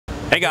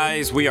Hey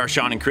guys, we are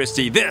Sean and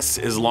Christy. This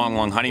is Long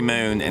Long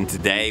Honeymoon, and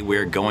today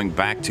we're going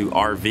back to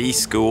RV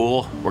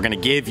school. We're gonna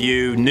give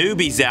you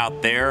newbies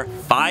out there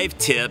 5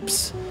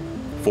 tips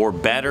for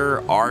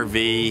better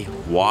RV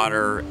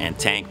water and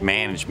tank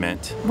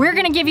management. We're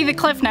gonna give you the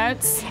Cliff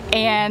Notes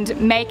and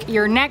make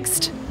your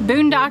next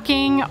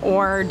boondocking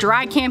or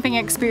dry camping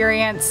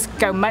experience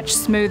go much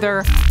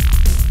smoother.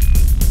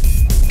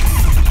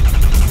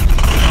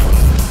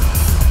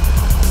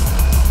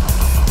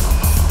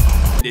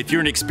 If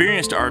you're an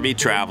experienced RV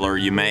traveler,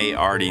 you may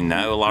already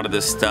know a lot of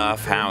this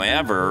stuff.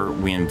 However,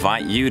 we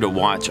invite you to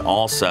watch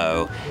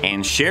also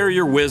and share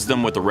your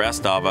wisdom with the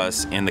rest of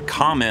us in the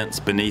comments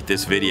beneath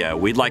this video.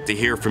 We'd like to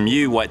hear from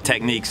you what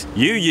techniques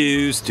you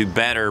use to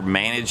better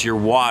manage your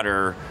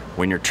water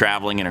when you're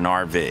traveling in an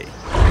RV.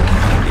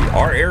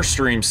 Our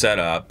Airstream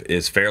setup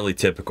is fairly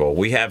typical.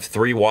 We have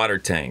 3 water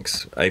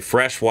tanks, a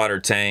freshwater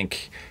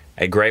tank,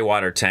 a gray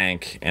water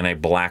tank, and a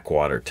black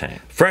water tank.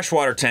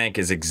 Freshwater tank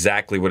is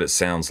exactly what it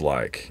sounds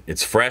like.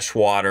 It's fresh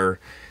water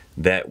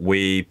that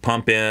we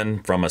pump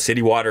in from a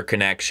city water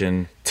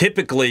connection.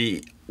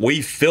 Typically,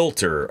 we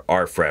filter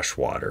our fresh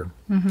water.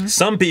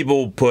 Some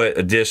people put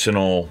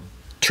additional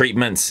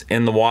treatments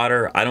in the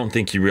water. I don't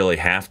think you really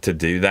have to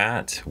do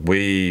that.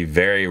 We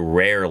very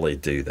rarely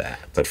do that.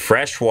 But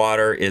fresh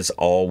water is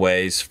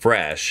always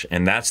fresh,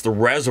 and that's the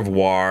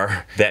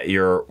reservoir that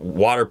your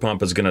water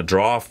pump is gonna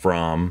draw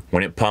from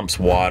when it pumps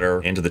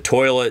water into the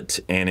toilet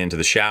and into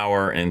the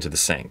shower and into the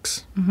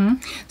sinks.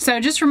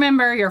 So just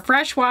remember, your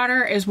fresh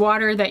water is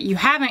water that you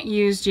haven't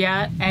used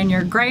yet, and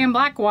your gray and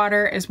black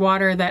water is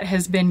water that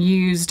has been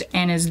used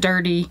and is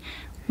dirty,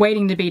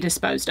 waiting to be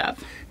disposed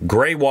of.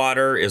 Gray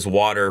water is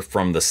water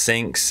from the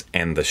sinks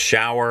and the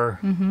shower.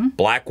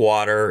 Black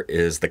water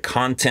is the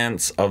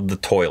contents of the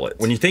toilet.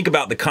 When you think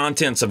about the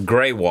contents of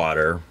gray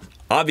water,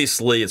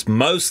 obviously it's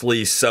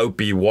mostly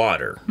soapy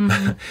water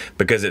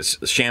because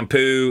it's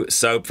shampoo,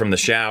 soap from the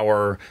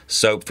shower,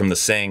 soap from the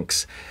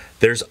sinks.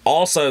 There's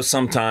also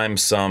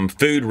sometimes some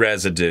food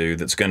residue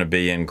that's going to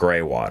be in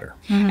gray water.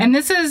 And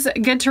this is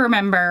good to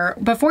remember.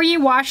 Before you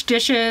wash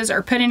dishes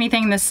or put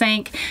anything in the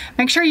sink,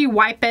 make sure you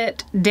wipe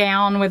it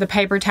down with a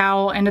paper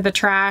towel into the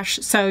trash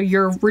so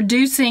you're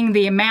reducing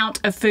the amount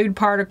of food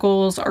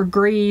particles or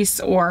grease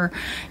or,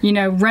 you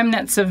know,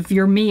 remnants of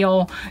your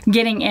meal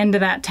getting into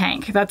that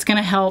tank. That's going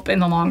to help in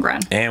the long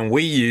run. And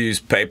we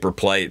use paper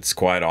plates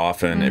quite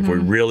often if we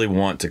really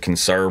want to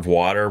conserve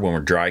water when we're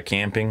dry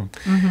camping,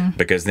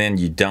 because then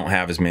you don't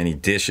have as many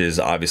dishes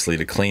obviously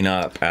to clean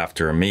up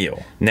after a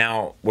meal.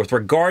 Now, with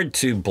regard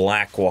to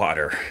black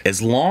water,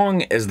 as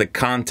long as the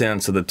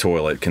contents of the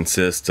toilet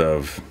consist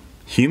of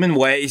human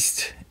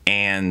waste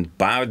and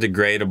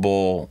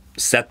biodegradable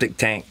septic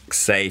tank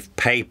safe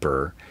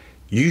paper,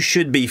 you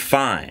should be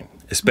fine,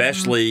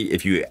 especially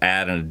if you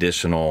add an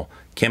additional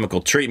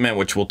chemical treatment,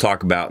 which we'll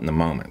talk about in a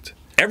moment.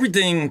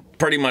 Everything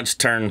pretty much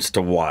turns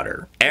to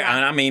water.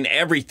 And I mean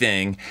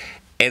everything,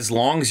 as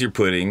long as you're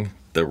putting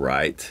the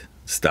right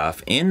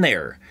stuff in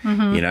there.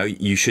 You know,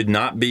 you should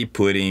not be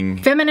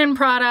putting feminine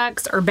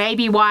products or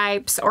baby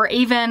wipes or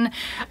even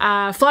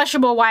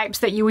flushable wipes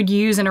that you would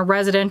use in a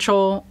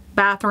residential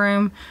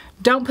bathroom.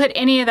 Don't put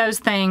any of those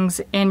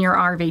things in your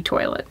RV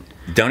toilet.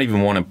 Don't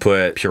even want to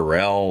put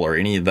Purell or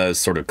any of those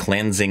sort of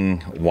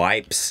cleansing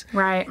wipes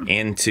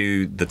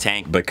into the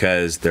tank,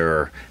 because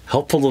they're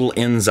helpful little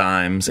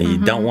enzymes and you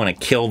don't want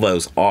to kill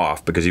those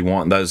off because you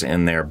want those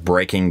in there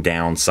breaking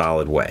down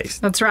solid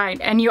waste. That's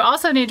right. And you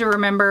also need to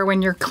remember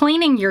when you're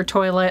cleaning your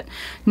toilet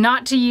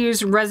not to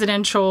use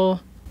residential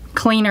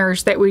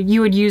cleaners that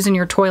you would use in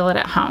your toilet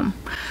at home.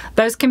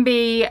 Those can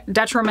be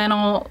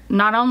detrimental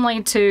not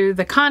only to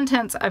the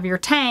contents of your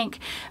tank,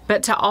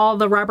 but to all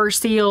the rubber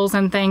seals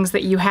and things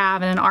that you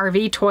have in an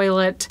RV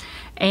toilet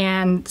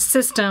and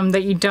system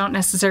that you don't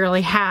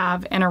necessarily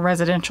have in a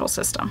residential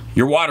system.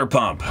 Your water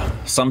pump.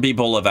 Some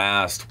people have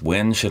asked,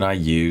 when should I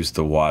use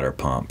the water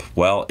pump?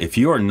 Well, if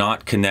you are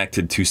not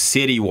connected to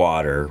city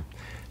water,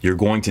 you're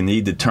going to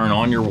need to turn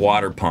on your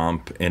water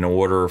pump in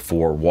order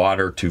for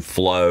water to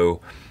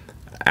flow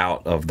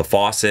out of the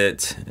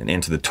faucet and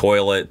into the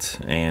toilet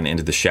and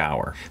into the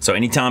shower. So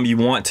anytime you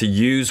want to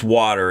use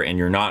water and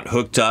you're not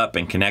hooked up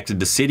and connected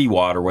to city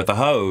water with a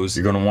hose,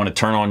 you're going to want to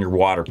turn on your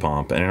water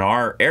pump. And in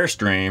our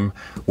Airstream,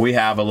 we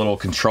have a little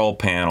control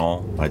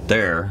panel right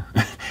there,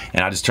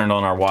 and I just turned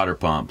on our water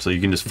pump. So you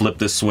can just flip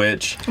this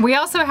switch. We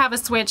also have a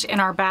switch in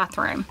our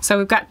bathroom. So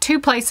we've got 2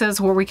 places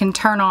where we can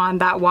turn on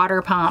that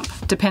water pump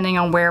depending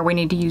on where we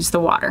need to use the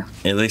water.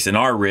 At least in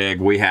our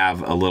rig, we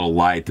have a little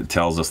light that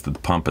tells us that the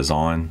pump is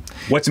on.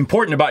 What's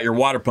important about your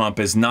water pump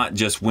is not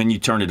just when you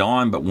turn it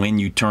on, but when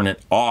you turn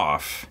it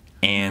off.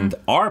 And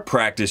our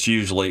practice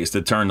usually is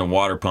to turn the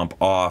water pump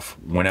off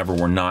whenever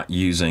we're not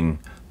using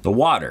the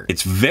water.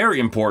 It's very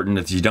important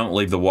that you don't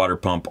leave the water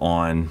pump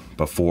on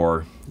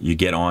before you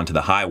get onto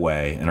the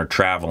highway and are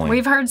traveling.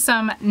 We've heard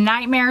some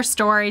nightmare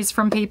stories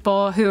from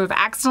people who have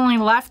accidentally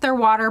left their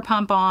water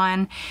pump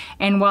on,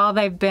 and while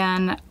they've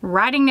been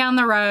riding down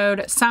the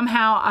road,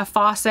 somehow a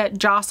faucet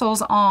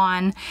jostles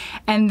on,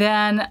 and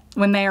then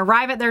when they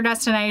arrive at their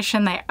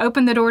destination, they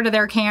open the door to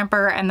their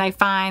camper and they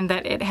find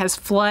that it has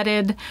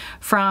flooded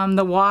from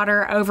the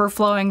water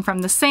overflowing from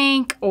the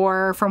sink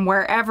or from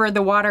wherever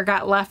the water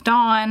got left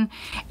on,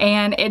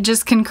 and it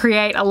just can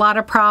create a lot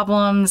of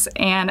problems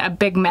and a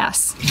big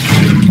mess.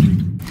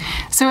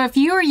 So if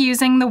you are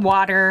using the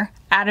water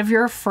out of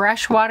your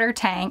freshwater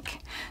tank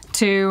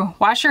to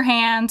wash your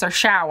hands or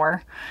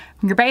shower,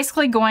 you're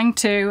basically going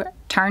to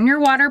turn your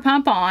water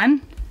pump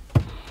on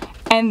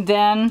and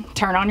then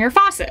turn on your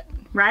faucet,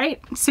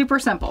 right? Super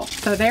simple.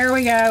 So there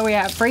we go. We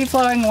have free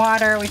flowing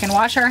water. We can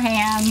wash our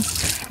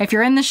hands. If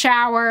you're in the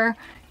shower,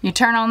 you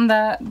turn on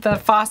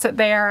the faucet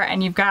there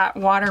and you've got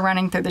water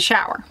running through the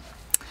shower.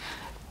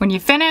 When you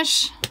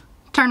finish,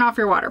 turn off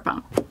your water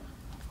pump.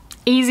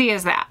 Easy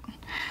as that.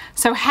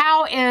 So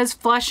how is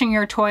flushing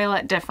your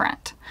toilet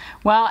different?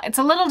 Well, it's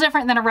a little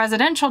different than a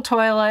residential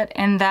toilet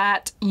in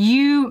that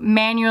you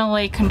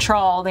manually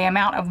control the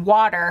amount of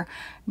water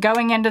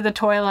going into the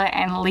toilet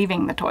and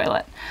leaving the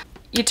toilet.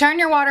 You turn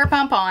your water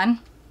pump on,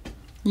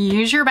 you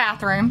use your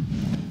bathroom,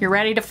 you're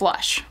ready to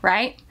flush,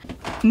 right?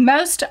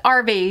 Most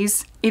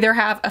RVs either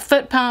have a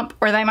foot pump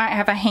or they might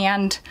have a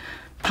hand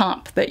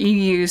pump that you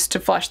use to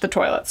flush the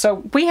toilet.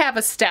 So we have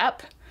a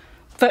step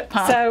foot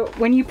pump. So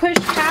when you push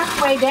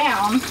halfway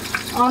down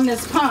on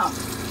this pump,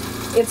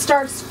 it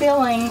starts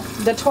filling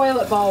the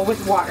toilet bowl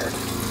with water.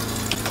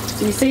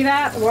 So you see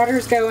that?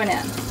 Water's going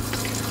in.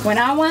 When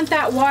I want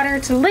that water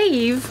to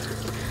leave,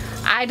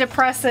 I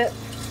depress it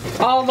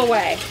all the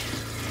way.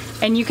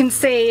 And you can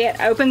see it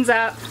opens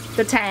up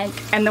the tank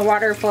and the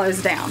water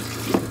flows down,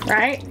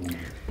 right?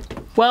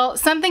 Well,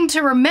 something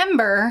to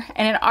remember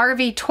in an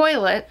RV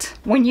toilet,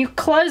 when you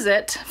close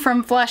it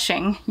from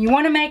flushing, you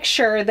want to make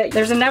sure that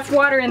there's enough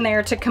water in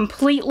there to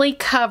completely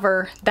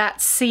cover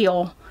that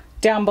seal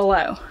down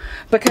below.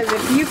 Because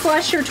if you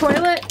flush your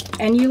toilet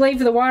and you leave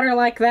the water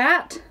like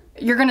that,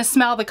 you're going to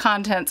smell the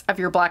contents of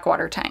your black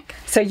water tank.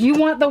 So you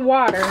want the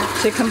water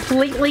to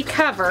completely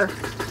cover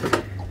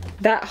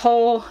that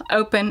whole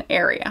open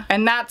area.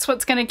 And that's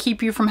what's gonna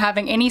keep you from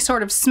having any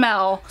sort of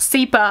smell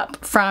seep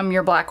up from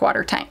your black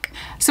water tank.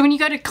 So when you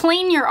go to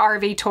clean your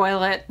RV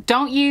toilet,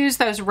 don't use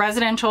those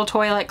residential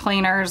toilet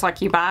cleaners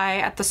like you buy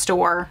at the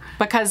store,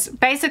 because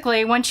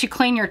basically once you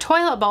clean your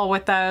toilet bowl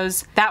with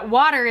those, that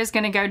water is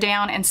gonna go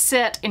down and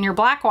sit in your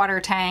black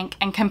water tank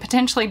and can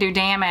potentially do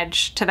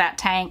damage to that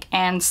tank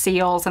and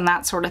seals and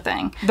that sort of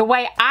thing. The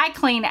way I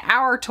clean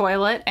our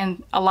toilet,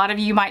 and a lot of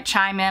you might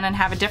chime in and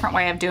have a different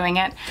way of doing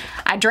it,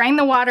 I drain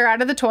the water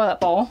out of the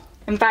toilet bowl.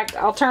 In fact,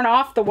 I'll turn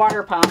off the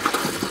water pump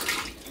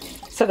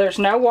so there's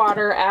no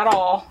water at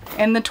all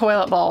in the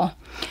toilet bowl.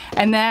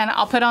 And then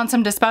I'll put on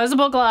some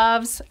disposable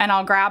gloves and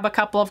I'll grab a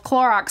couple of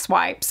Clorox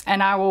wipes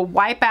and I will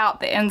wipe out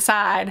the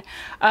inside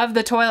of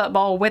the toilet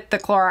bowl with the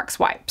Clorox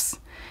wipes.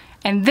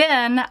 And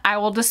then I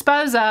will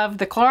dispose of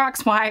the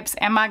Clorox wipes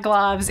and my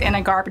gloves in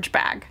a garbage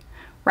bag,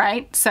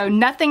 right? So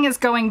nothing is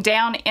going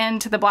down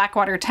into the black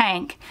water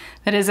tank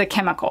that is a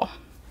chemical.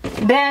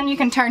 Then you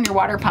can turn your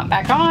water pump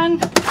back on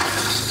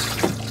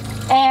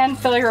and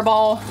fill your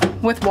bowl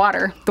with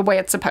water the way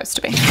it's supposed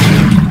to be.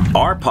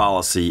 Our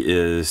policy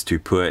is to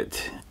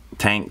put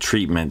tank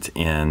treatment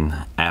in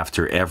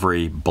after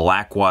every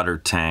black water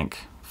tank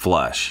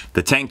flush.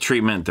 The tank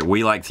treatment that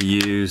we like to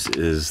use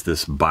is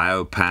this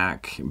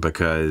BioPack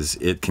because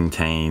it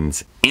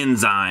contains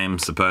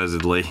enzymes,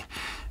 supposedly,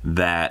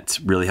 that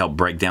really help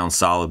break down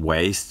solid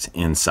waste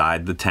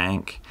inside the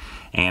tank.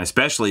 And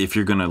especially if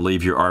you're going to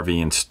leave your RV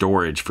in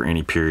storage for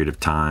any period of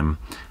time,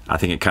 I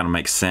think it kind of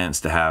makes sense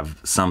to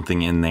have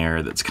something in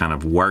there that's kind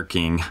of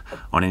working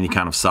on any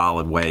kind of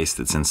solid waste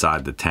that's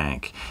inside the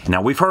tank.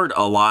 Now, we've heard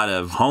a lot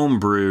of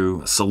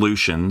homebrew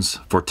solutions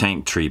for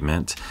tank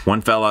treatment.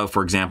 One fellow,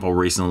 for example,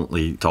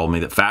 recently told me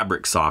that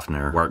fabric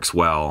softener works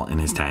well in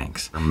his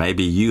tanks. Or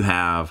maybe you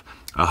have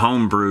a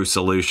homebrew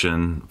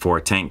solution for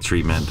a tank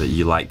treatment that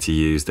you like to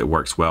use that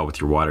works well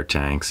with your water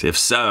tanks. If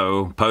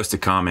so, post a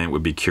comment,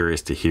 would be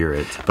curious to hear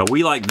it. But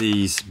we like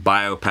these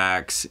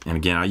BioPacks, and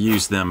again, I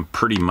use them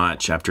pretty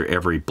much after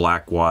every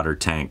black water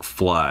tank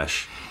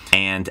flush,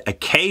 and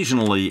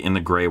occasionally in the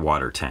gray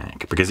water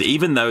tank. Because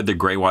even though the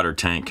gray water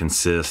tank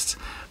consists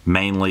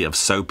mainly of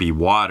soapy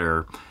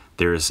water,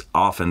 there's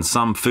often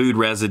some food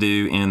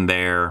residue in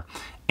there.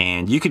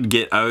 And you could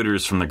get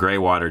odors from the gray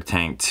water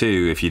tank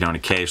too if you don't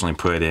occasionally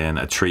put in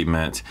a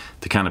treatment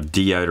to kind of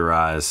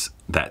deodorize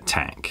that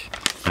tank.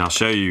 And I'll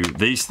show you,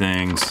 these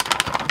things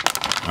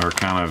are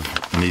kind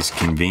of in these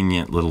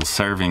convenient little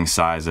serving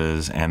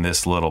sizes, and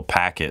this little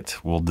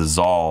packet will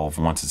dissolve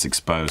once it's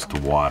exposed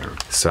to water.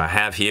 So I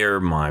have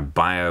here my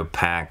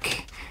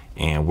BioPack,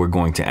 and we're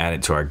going to add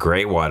it to our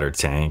gray water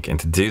tank. And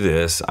to do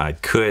this, I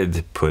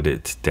could put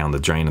it down the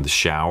drain of the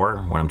shower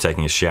when I'm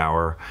taking a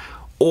shower,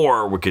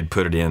 or we could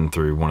put it in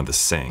through one of the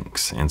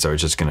sinks. And so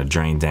it's just gonna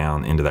drain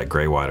down into that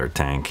gray water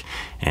tank.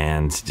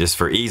 And just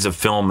for ease of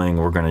filming,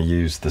 we're gonna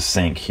use the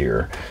sink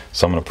here.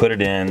 So I'm gonna put it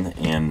in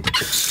and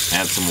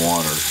add some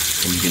water.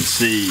 And you can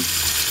see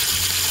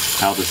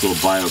how this little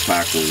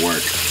biopack will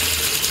work.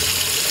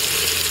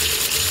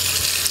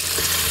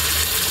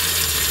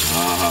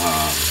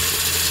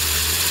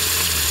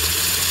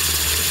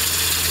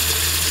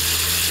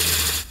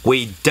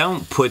 We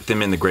don't put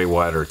them in the gray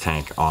water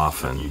tank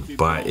often,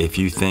 but if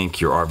you think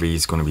your RV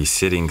is going to be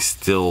sitting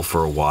still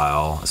for a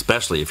while,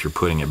 especially if you're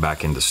putting it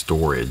back into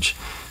storage,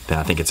 then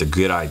I think it's a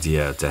good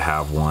idea to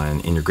have one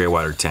in your gray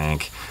water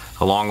tank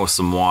along with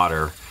some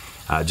water,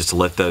 just to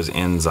let those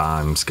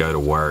enzymes go to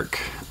work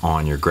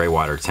on your gray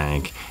water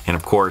tank. And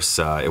of course,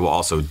 it will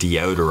also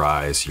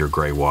deodorize your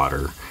gray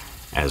water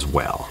as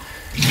well.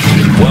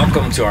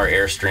 Welcome to our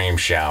Airstream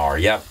shower.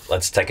 Yep,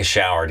 let's take a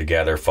shower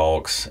together,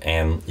 folks.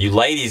 And you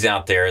ladies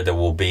out there, there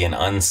will be an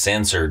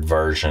uncensored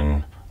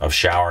version of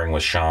Showering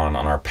with Sean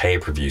on our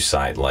pay-per-view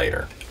site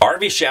later.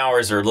 RV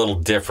showers are a little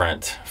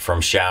different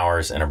from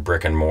showers in a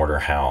brick and mortar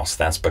house.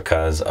 That's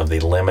because of the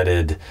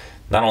limited,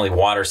 not only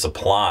water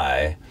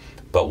supply,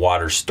 but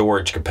water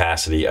storage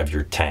capacity of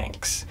your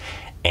tanks.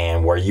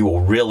 And where you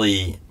will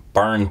really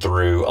burn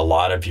through a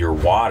lot of your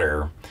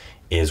water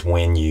is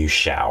when you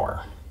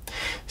shower.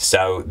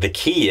 So the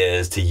key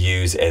is to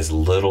use as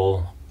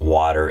little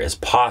water as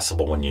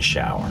possible when you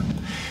shower.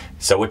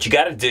 So what you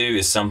got to do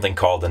is something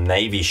called the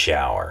Navy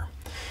shower.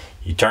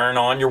 You turn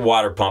on your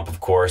water pump,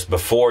 of course,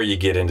 before you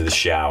get into the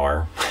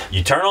shower.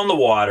 You turn on the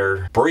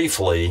water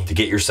briefly to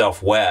get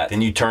yourself wet.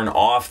 Then you turn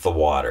off the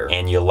water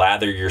and you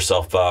lather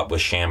yourself up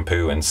with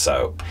shampoo and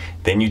soap.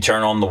 Then you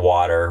turn on the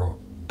water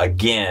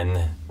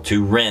again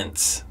to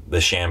rinse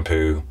the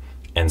shampoo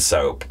and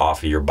soap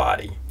off of your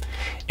body.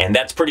 And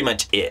that's pretty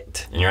much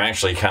it. And you're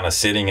actually kind of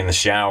sitting in the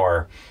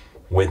shower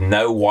with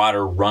no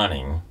water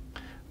running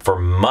for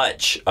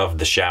much of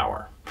the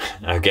shower,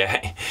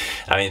 okay?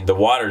 I mean, the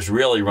water's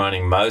really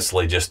running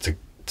mostly just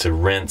to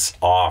rinse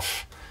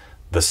off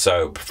the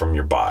soap from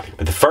your body.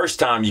 But the first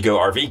time you go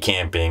RV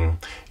camping,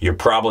 you're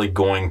probably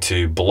going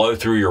to blow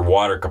through your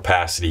water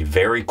capacity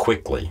very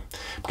quickly,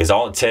 because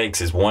all it takes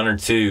is 1 or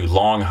 2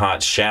 long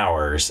hot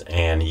showers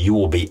and you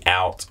will be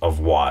out of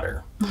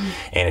water.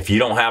 And if you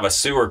don't have a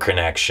sewer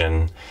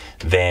connection,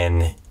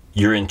 then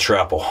you're in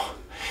trouble,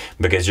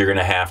 because you're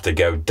gonna have to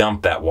go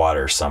dump that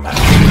water somehow.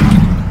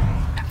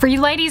 For you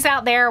ladies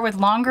out there with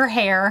longer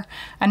hair,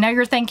 I know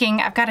you're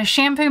thinking, I've got to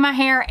shampoo my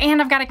hair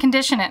and I've got to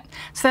condition it.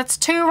 So that's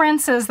 2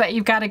 rinses that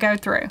you've got to go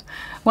through.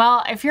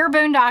 Well, if you're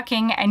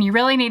boondocking and you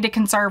really need to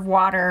conserve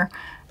water,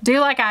 do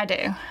like I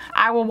do.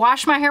 I will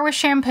wash my hair with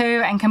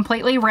shampoo and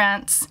completely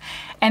rinse,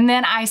 and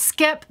then I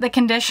skip the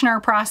conditioner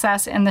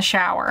process in the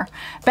shower.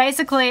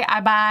 Basically,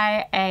 I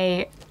buy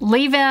a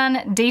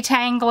leave-in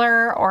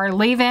detangler or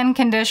leave-in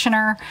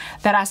conditioner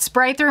that I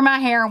spray through my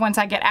hair once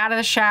I get out of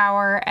the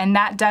shower, and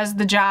that does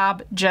the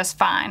job just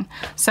fine.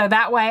 So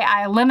that way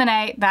I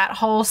eliminate that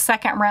whole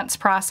second rinse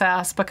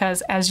process,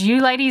 because as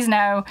you ladies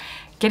know,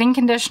 getting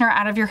conditioner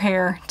out of your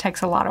hair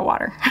takes a lot of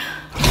water.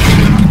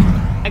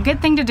 A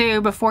good thing to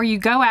do before you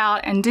go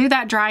out and do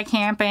that dry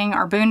camping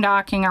or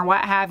boondocking or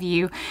what have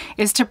you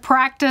is to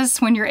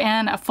practice when you're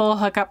in a full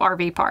hookup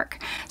RV park.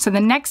 So the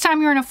next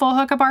time you're in a full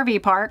hookup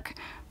RV park,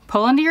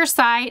 pull into your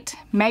site,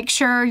 make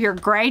sure your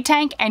gray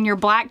tank and your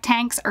black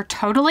tanks are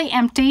totally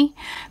empty,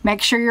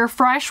 make sure your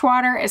fresh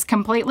water is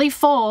completely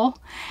full,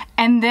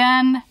 and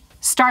then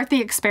start the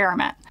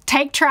experiment.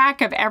 Take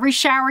track of every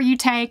shower you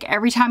take,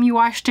 every time you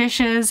wash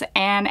dishes,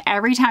 and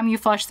every time you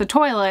flush the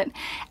toilet.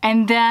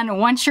 And then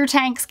once your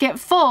tanks get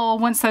full,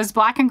 once those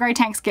black and gray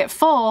tanks get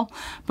full,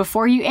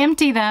 before you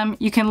empty them,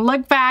 you can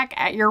look back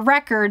at your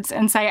records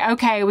and say,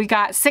 okay, we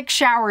got 6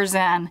 showers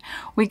in.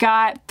 We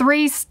got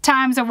 3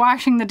 times of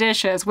washing the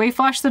dishes. We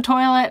flushed the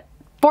toilet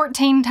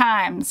 14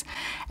 times.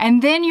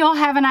 And then you'll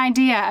have an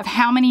idea of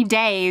how many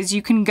days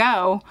you can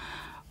go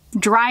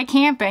dry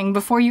camping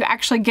before you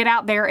actually get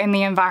out there in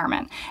the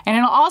environment. And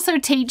it'll also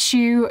teach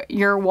you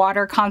your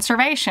water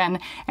conservation,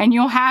 and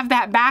you'll have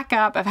that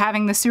backup of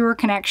having the sewer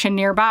connection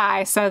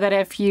nearby, so that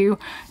if you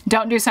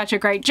don't do such a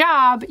great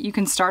job, you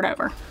can start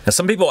over. Now,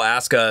 some people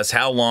ask us,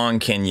 how long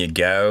can you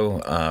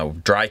go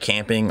dry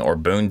camping or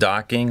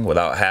boondocking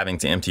without having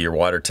to empty your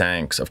water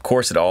tanks? Of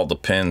course, it all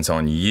depends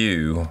on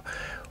you.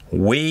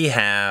 We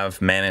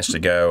have managed to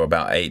go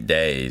about 8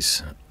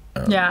 days.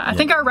 Yeah, I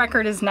think our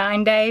record is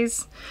 9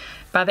 days.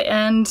 By the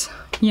end,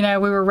 you know,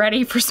 we were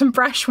ready for some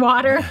fresh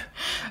water.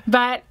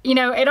 But, you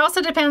know, it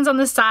also depends on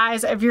the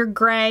size of your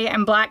gray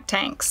and black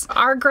tanks.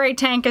 Our gray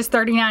tank is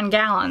 39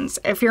 gallons.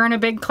 If you're in a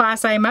big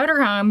Class A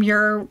motorhome,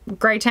 your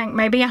gray tank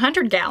may be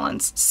 100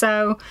 gallons.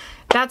 So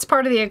That's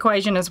part of the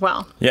equation as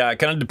well. Yeah, it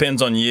kind of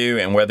depends on you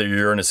and whether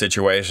you're in a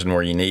situation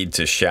where you need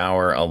to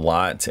shower a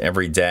lot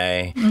every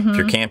day. If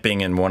you're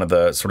camping in one of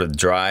the sort of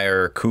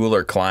drier,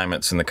 cooler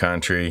climates in the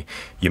country,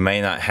 you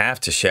may not have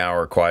to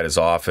shower quite as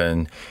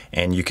often,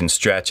 and you can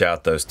stretch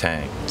out those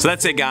tanks. So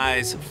that's it,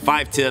 guys.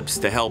 5 tips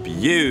to help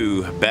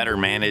you better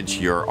manage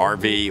your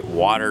RV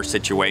water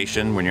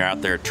situation when you're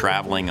out there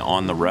traveling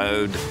on the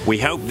road. We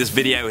hope this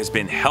video has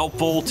been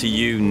helpful to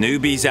you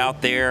newbies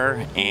out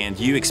there and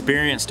you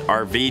experienced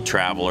RV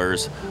travelers.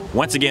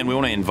 Once again, we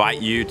want to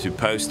invite you to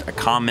post a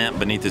comment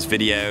beneath this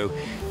video.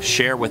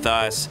 Share with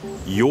us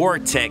your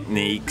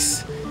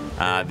techniques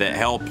that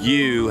help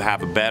you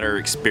have a better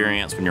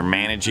experience when you're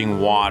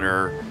managing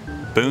water,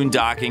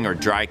 boondocking, or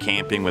dry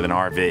camping with an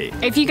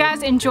RV. If you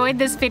guys enjoyed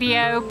this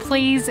video,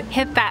 please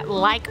hit that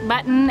like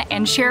button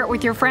and share it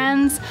with your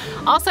friends.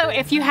 Also,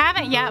 if you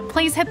haven't yet,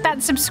 please hit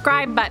that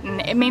subscribe button.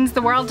 It means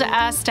the world to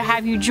us to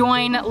have you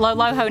join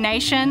Loloho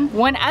Nation.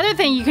 One other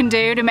thing you can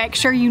do to make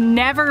sure you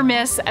never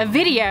miss a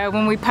video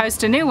when we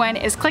post a new one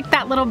is click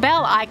that little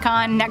bell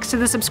icon next to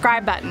the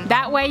subscribe button.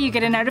 That way you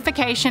get a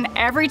notification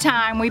every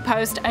time we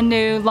post a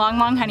new Long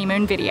Long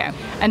Honeymoon video.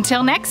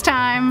 Until next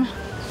time,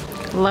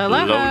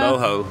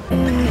 Loloho.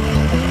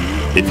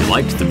 If you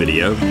liked the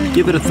video,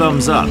 give it a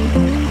thumbs up.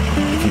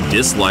 If you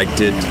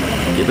disliked it,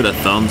 give it a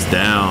thumbs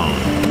down.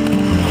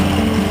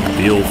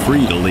 Feel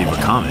free to leave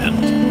a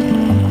comment.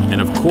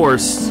 And of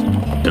course,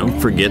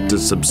 don't forget to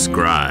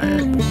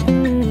subscribe.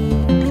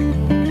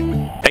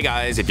 Hey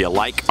guys, if you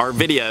like our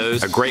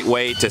videos, a great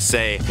way to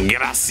say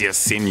gracias,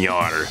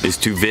 senor, is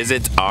to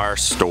visit our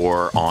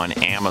store on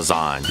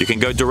Amazon. You can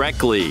go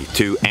directly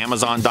to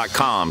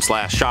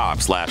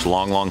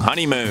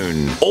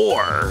amazon.com/shop/longlonghoneymoon,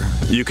 or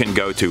you can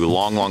go to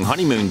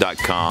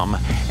longlonghoneymoon.com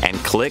and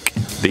click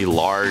the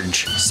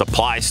large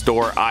supply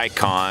store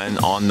icon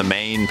on the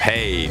main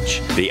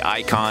page. The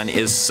icon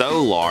is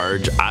so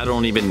large, I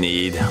don't even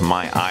need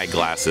my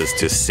eyeglasses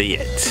to see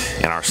it.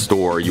 In our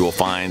store, you will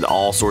find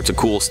all sorts of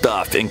cool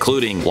stuff,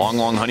 including Long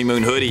Long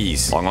Honeymoon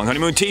hoodies, Long Long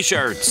Honeymoon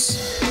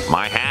t-shirts,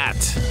 my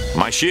hat,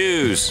 my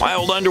shoes, my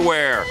old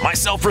underwear, my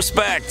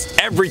self-respect.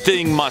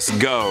 Everything must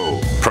go.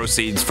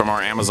 Proceeds from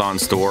our Amazon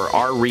store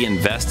are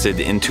reinvested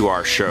into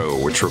our show,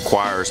 which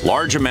requires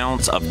large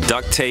amounts of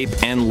duct tape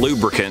and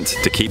lubricant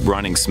to keep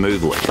running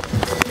smoothly.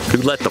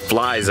 Who let the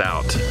flies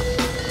out?